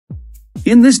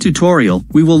In this tutorial,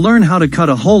 we will learn how to cut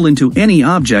a hole into any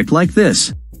object like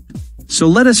this. So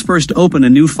let us first open a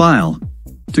new file.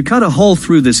 To cut a hole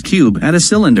through this cube, add a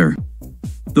cylinder.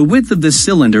 The width of this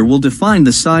cylinder will define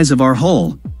the size of our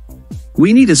hole.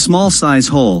 We need a small size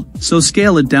hole, so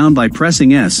scale it down by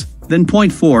pressing S, then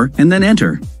 0.4 and then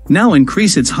enter. Now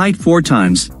increase its height 4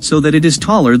 times, so that it is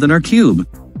taller than our cube.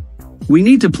 We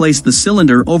need to place the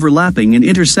cylinder overlapping and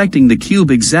intersecting the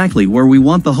cube exactly where we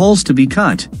want the holes to be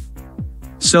cut.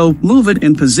 So, move it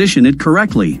and position it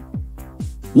correctly.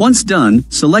 Once done,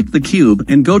 select the cube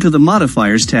and go to the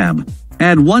Modifiers tab.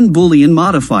 Add one Boolean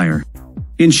modifier.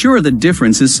 Ensure that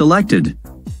difference is selected.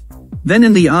 Then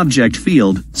in the object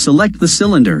field, select the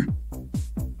cylinder.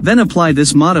 Then apply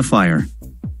this modifier.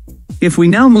 If we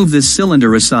now move this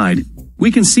cylinder aside,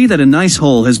 we can see that a nice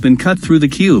hole has been cut through the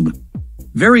cube.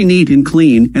 Very neat and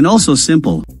clean, and also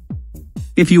simple.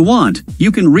 If you want,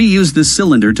 you can reuse this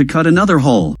cylinder to cut another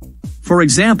hole. For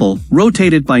example,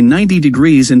 rotate it by 90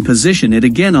 degrees and position it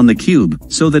again on the cube,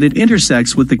 so that it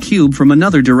intersects with the cube from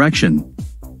another direction.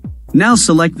 Now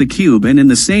select the cube and in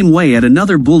the same way add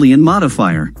another Boolean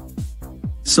modifier.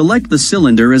 Select the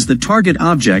cylinder as the target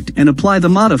object and apply the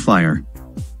modifier.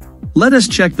 Let us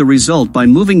check the result by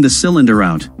moving the cylinder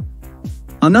out.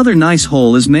 Another nice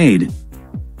hole is made.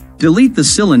 Delete the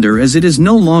cylinder as it is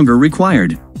no longer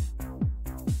required.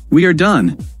 We are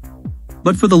done.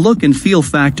 But for the look and feel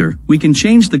factor, we can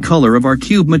change the color of our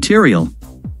cube material.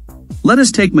 Let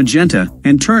us take magenta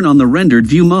and turn on the rendered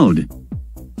view mode.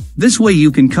 This way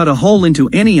you can cut a hole into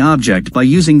any object by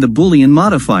using the Boolean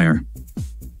modifier.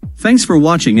 Thanks for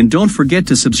watching and don't forget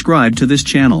to subscribe to this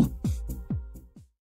channel.